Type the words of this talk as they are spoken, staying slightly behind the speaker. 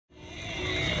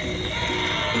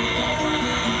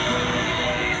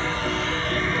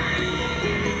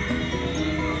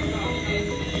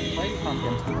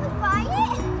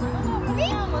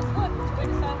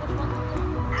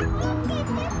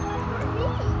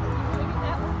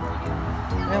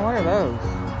Man, what are those?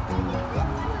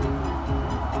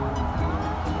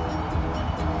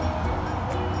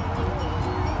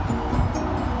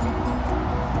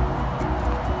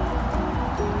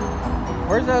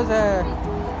 Where's those,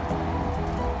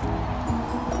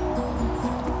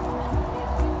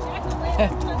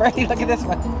 Brady, look at this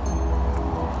one.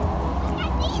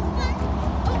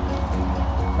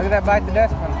 Look at that bite the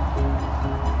dust one.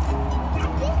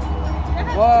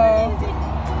 Whoa.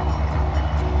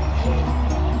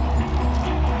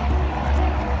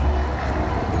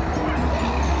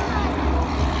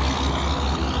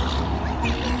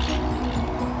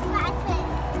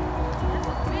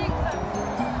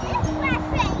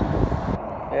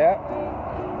 Yeah.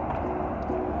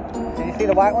 Did you see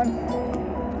the white one?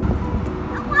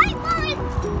 The white one!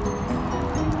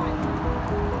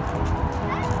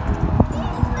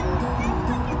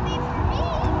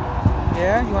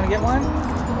 Yeah, you want to get one?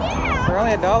 Yeah. They're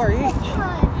only $1 each.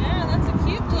 Yeah, that's a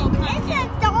cute little pumpkin.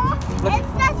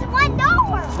 It's just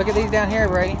 $1. Look at these down here,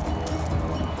 Brady.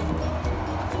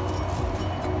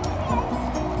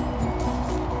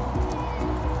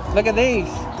 Look at these.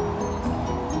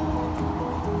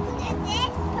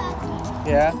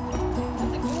 Yeah.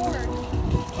 That's a gourd.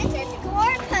 It's a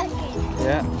gourd pumpkin.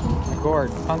 Yeah. A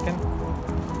gourd pumpkin.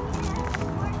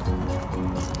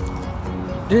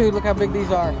 Dude, look how big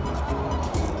these are.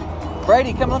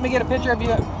 Brady, come let me get a picture of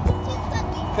you.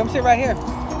 Come sit right here.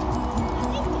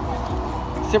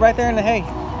 Sit right there in the hay.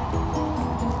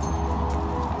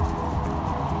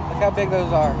 Look how big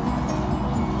those are.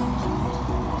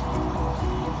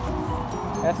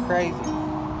 That's crazy.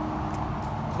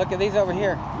 Look at these over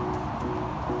here.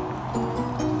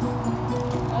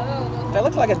 Oh, That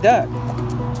looks like a duck.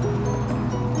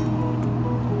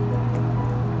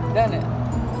 Doesn't it?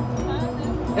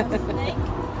 a snake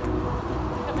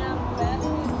coming out of the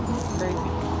basket. Crazy.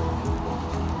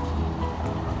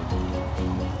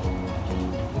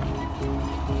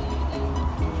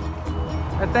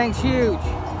 That thing's huge.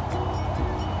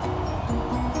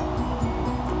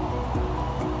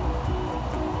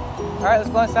 All right, let's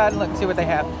go inside and look and see what they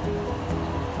have.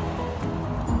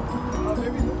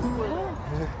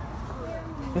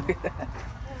 Look at that.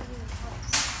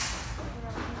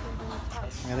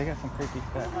 Yeah, they got some creepy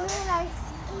stuff.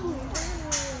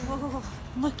 Whoa,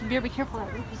 look, you better be careful of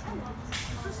that.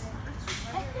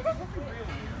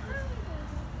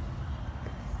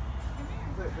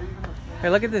 Hey,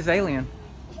 look at this alien.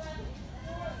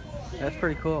 That's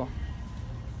pretty cool.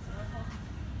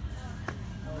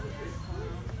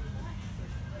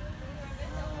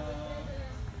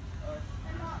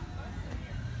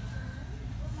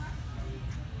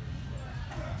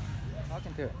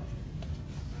 Talking to it.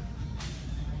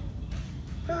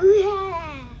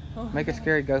 Make a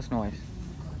scary ghost noise.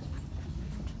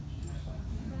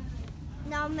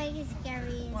 No, make it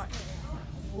scary.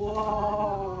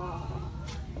 Whoa.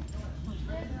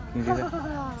 Can you do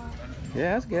that?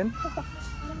 Yeah, that's good.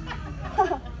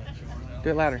 Do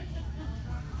it louder.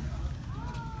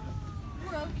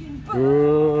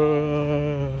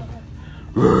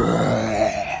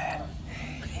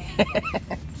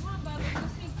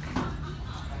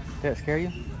 Did that scare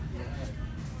you?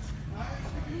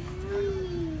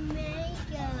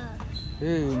 Makeup.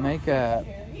 Ooh, makeup.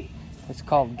 It's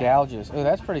called gouges. Oh,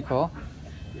 that's pretty cool.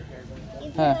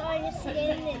 If Huh. you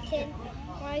understand the tin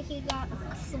why he got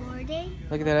sorted.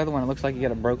 Look at that other one. It looks like you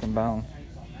got a broken bone.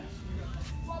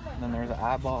 And then there's an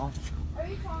eyeball.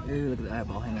 Ooh, look at the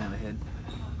eyeball hanging out of the head.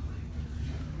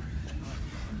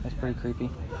 That's pretty creepy.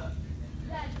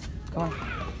 Come on.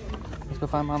 Let's go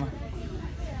find Mama.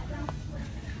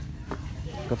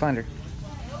 Go find her.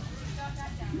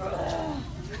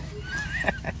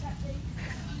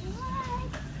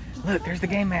 Look, there's the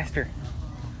Game Master.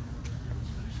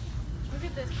 Look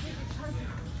at this.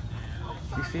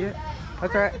 You see it?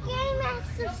 That's all right. Game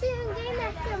Master soon, Game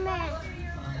Master mask.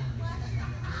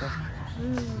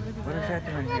 What is that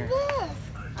doing Look at here? this.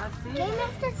 I see Game it.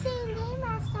 Master soon, Game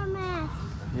Master mask.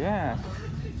 Yeah.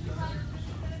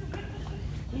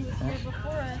 He was here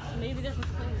before us. Maybe this was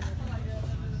cleaner.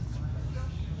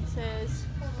 It says,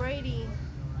 Brady,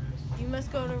 you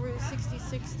must go to Route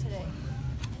 66 today.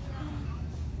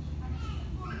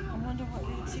 I wonder what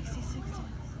Route 66 is.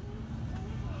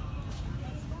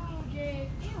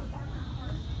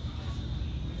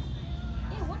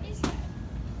 Ew, what is that?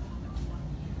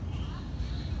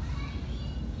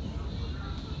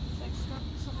 It's like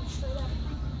something straight out of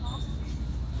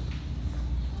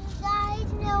You guys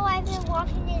know I've been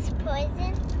walking this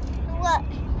prison. Look,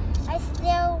 I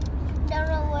still don't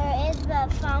know where it is,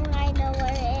 but finally I know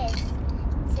where it is.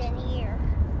 It's in here.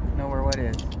 Know where what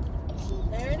is?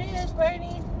 There it is,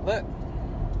 Brady. Look.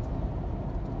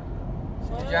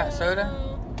 Giant soda?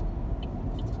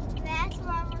 That's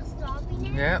where we're stopping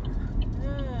at? Yep.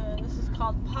 This is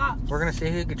called Pops. We're gonna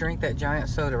see who could drink that giant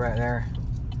soda right there.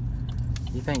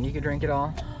 You think you could drink it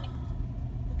all?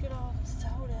 Look at all the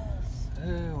sodas.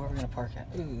 Ooh, where are we gonna park at?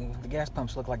 Ooh, the gas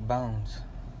pumps look like bones.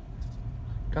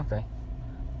 Don't they?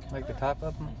 Like the top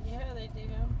of them? Yeah, they do.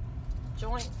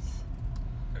 Joints.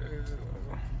 Ooh.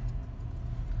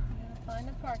 Gotta find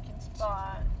a parking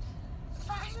spot.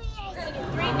 Finally, I see.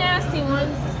 3 nasty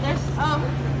ones. There's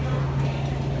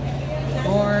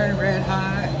Corn, red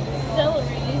hot,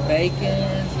 celery.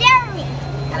 bacon, Celery.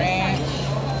 ranch,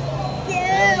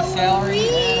 Celery.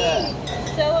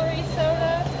 Celery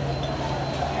soda.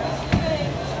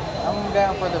 I'm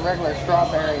down for the regular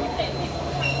strawberry.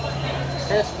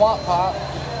 Here's Swamp Pop.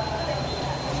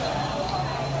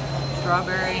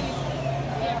 Strawberry.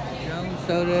 Jones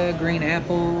soda, green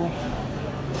apple.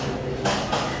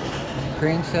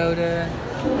 Cream soda.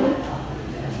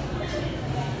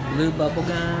 Blue bubble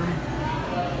gum.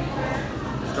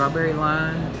 Strawberry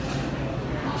lime.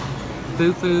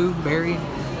 Foo-foo, berry.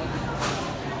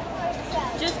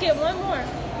 Just get one more.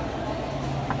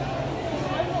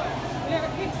 One more. We gotta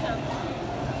pick some.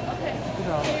 Okay.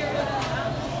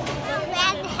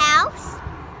 Around the house.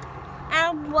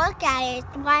 And look at it.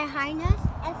 Behind us is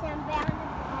some abandoned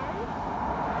park.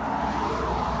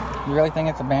 You really think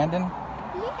it's abandoned?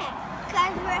 Yeah.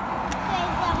 Because the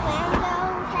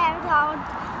windows have all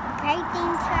great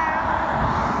things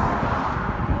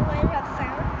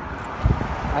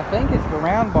I think it's the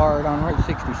Round Barn on Route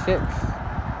 66.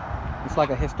 It's like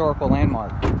a historical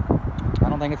landmark. I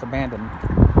don't think it's abandoned,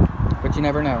 but you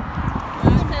never know.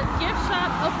 It says gift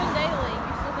shop open daily.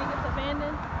 You still think it's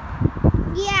abandoned?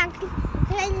 Yeah, because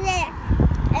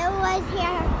it was here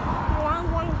a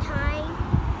long time.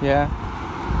 Yeah.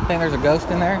 Think there's a ghost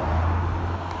in there?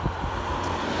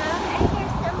 And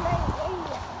there's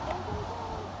somebody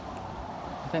in there.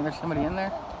 You think there's somebody in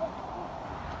there?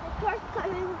 The car's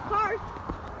coming, the car's.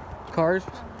 Cars?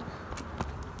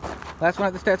 Last one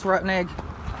at the Stats Rotten Egg.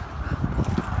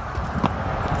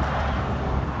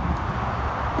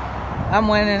 I'm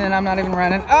winning and I'm not even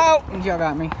running. Oh! Y'all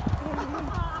got me.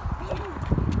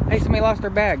 Hey, somebody lost their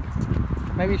bag.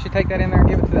 Maybe you should take that in there and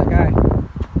give it to that guy.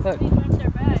 Look. They dropped their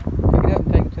bag. Pick it up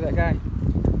and take it to that guy.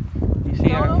 You see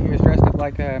how he was dressed up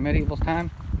like medieval's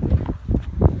time?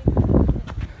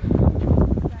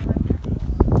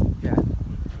 Yeah.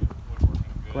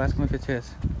 Go ask him if it's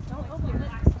his. Don't open it.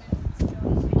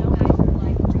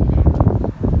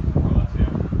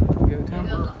 Give it to him.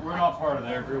 We're not part of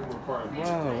their group, we're part of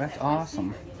Whoa, that's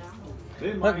awesome.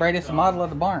 They Look, Brady, it's the model of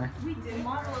the barn. They didn't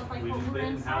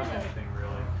have anything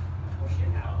really.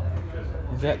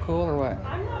 Is that cool or what?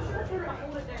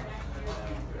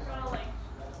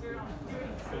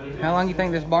 How long do you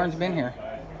think this barn's been here?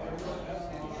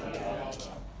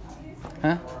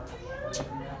 Huh?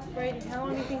 Brady, how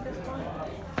long do you think this one?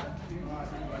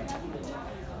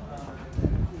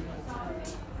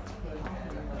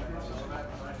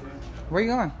 Where are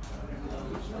you going?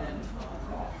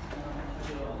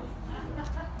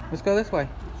 Let's go this way.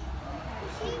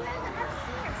 She was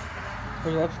upstairs.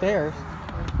 There's upstairs.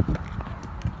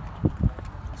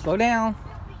 Slow down.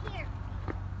 Over here.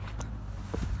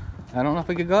 I don't know if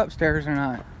we could go upstairs or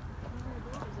not.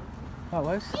 Oh,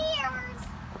 let's. Stairs.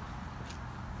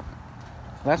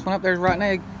 Last one up there's rotten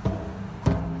egg.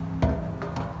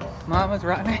 Mama's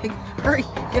rotten egg. Hurry,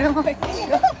 get out of my way.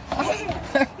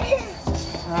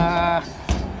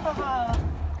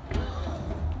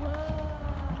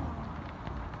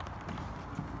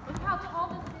 Look how tall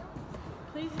this is.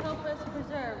 Please help us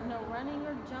preserve. No running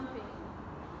or jumping.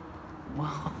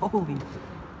 Holy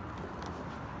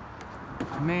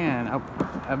man,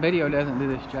 a video doesn't do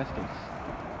this justice.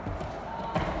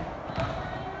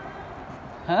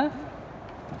 Huh?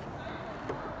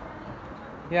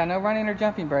 Yeah, no running or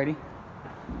jumping, Brady.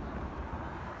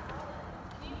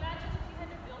 Can you imagine if you had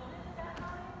to build this that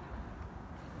high?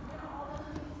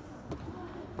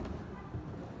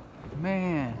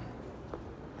 Man.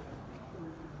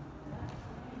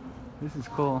 This is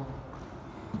cool.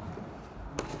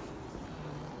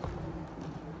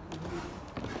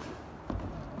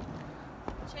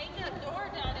 Chained up door,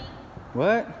 Daddy.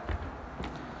 What?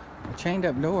 A chained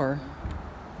up door?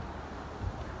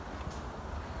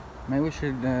 Maybe we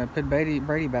should put Brady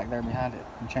back there behind it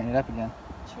and chain it up again.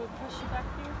 Should we push you back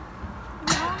here?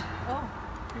 No. Oh,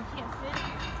 you can't fit.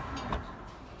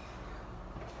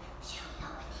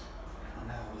 Oh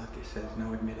no, look, it says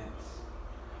no admittance.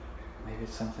 Maybe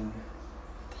it's something.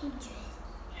 Dangerous.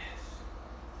 Yes.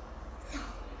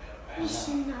 We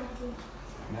should not do.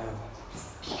 No.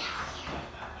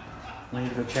 We need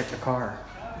to go check the car.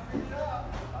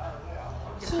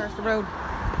 across the road.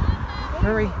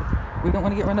 Hurry. We don't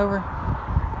want to get run over.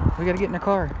 We got to get in the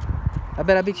car. I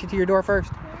bet I beat you to your door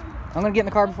first. I'm going to get in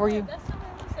the car before you. That's something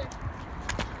we said.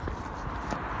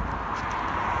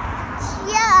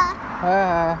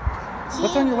 Yeah.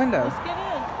 What's on your window? Let's get in.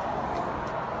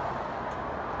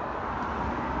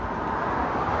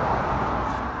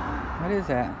 What is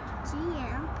that?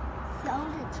 GM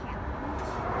Soda Challenge.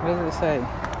 What does it say?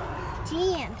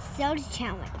 GM Soda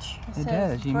Challenge. It It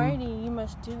says, does, you- Brady, you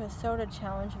must do a soda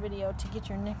challenge video to get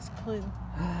your next clue.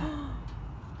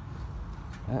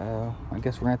 Uh-oh. I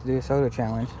guess we're going to have to do a soda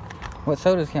challenge. What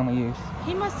sodas can we use?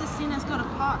 He must have seen us go to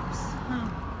Pops.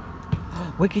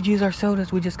 We could use our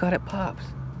sodas we just got at Pops.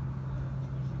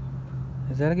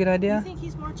 Is that a good You idea? think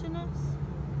he's watching us?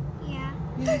 Yeah.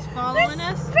 He's following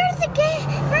us? Where's the game?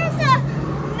 Where's the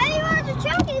manual of the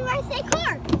trophy? Where's the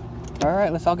car? All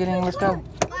right, let's all get in and let's go.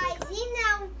 Guys, you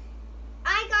know,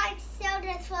 I got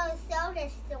sodas from a soda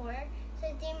store to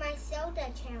do my soda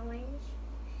challenge.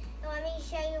 So let me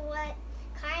show you what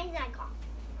kinds I got.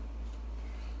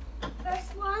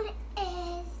 First one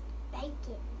is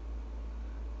bacon.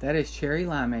 That is cherry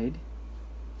limeade.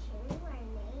 Cherry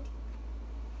limeade.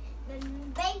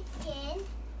 Then bacon.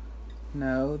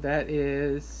 No, that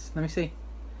is, let me see.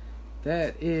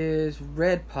 That is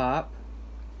red pop.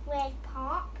 Red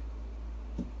pop.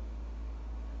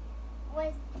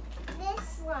 Was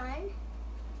this one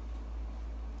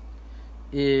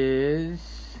Is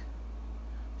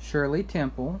Shirley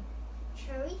Temple.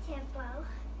 Cherry Tempo.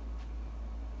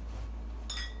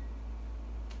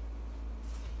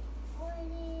 What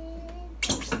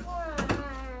is this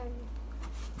one?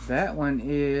 That one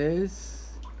is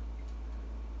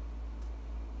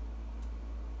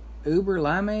Uber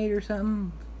limeade or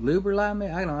something. Luber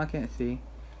limeade. I don't know. I can't see.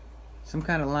 Some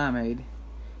kind of limeade.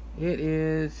 It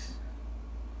is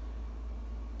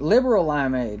Liberal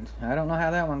limeade. I don't know how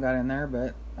that one got in there,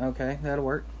 but okay, that'll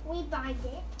work. We buyed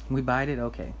it. We bite it.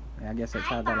 Okay. I guess that's I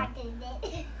how that. bought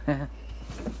it. Now,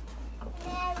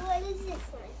 what is this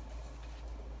one?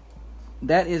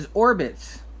 That is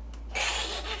Orbits.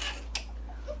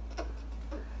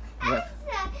 What?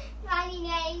 That's a funny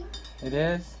name. It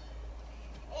is.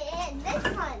 And this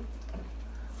one.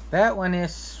 That one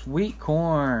is Sweet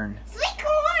Corn. Sweet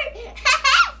corn.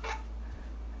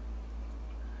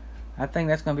 I think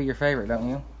that's gonna be your favorite, don't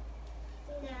you?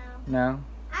 No. No.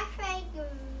 I think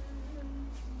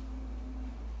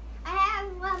I have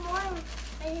one more,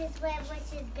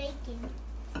 which is bacon.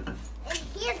 And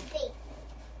here's bacon.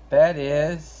 That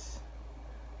is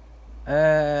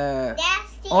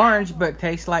That's the orange, eyeball. but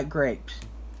tastes like grapes.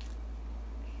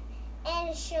 And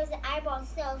it shows the eyeball.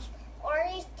 So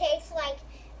orange tastes like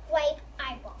grape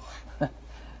eyeball.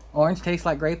 Orange tastes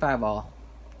like grape eyeball.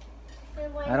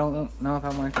 And what I is don't this? know if I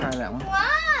want to try that one.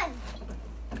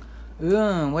 One.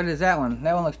 Ooh, what is that one?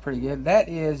 That one looks pretty good. That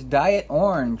is Diet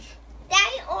Orange.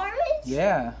 That orange?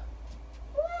 Yeah.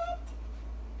 What?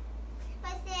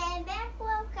 I said back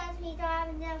well because we don't have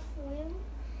enough room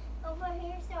over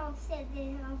here, so I'll set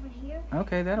it over here.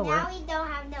 Okay, that'll Now work. we don't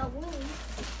have no room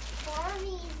for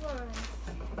these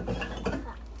ones.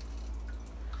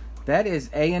 That is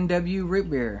A&W root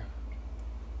beer.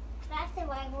 That's the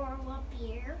regular root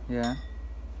beer. Yeah.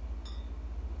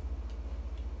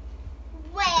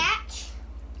 Ranch.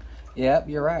 Yep,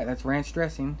 you're right. That's ranch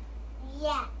dressing.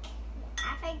 Yuck.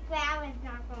 I think that one's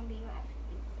not going to be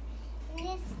right. And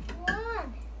this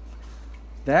one.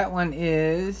 That one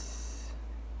is,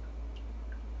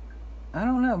 I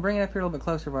don't know. Bring it up here a little bit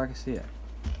closer where I can see it.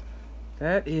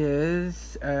 That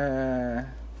is Cherry.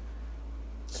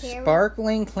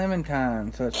 sparkling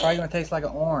clementine. So it's probably going to taste like an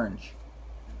orange.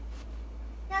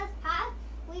 Those pops,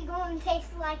 we going to taste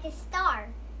like a star.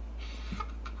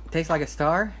 Tastes like a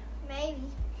star? Maybe.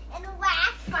 And the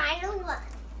last final one.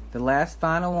 The last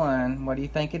final one, what do you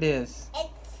think it is?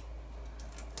 It's.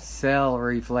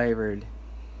 Celery flavored.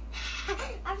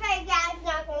 I think that's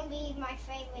not going to be my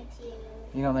favorite too.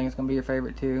 You don't think it's going to be your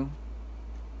favorite too?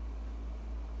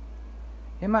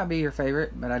 It might be your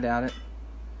favorite, but I doubt it.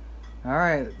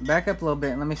 Alright, back up a little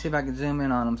bit and let me see if I can zoom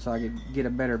in on them so I can get a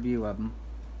better view of them.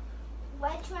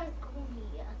 Which one's going to be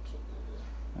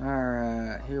yucky?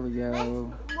 Alright, here we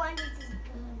go. This one is a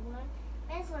good one.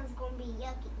 This one's going to be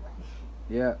yucky one.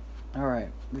 Yep. Alright,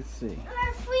 let's see.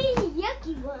 There's 3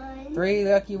 yucky ones. 3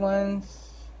 lucky ones.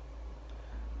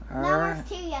 No, Alright.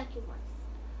 there's 2 yucky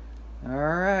ones.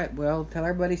 Alright, well, tell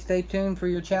everybody stay tuned for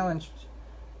your challenge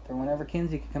for whenever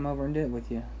Kenzie can come over and do it with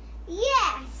you.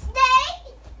 Yeah,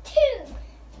 stay tuned.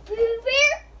 Boo-boo.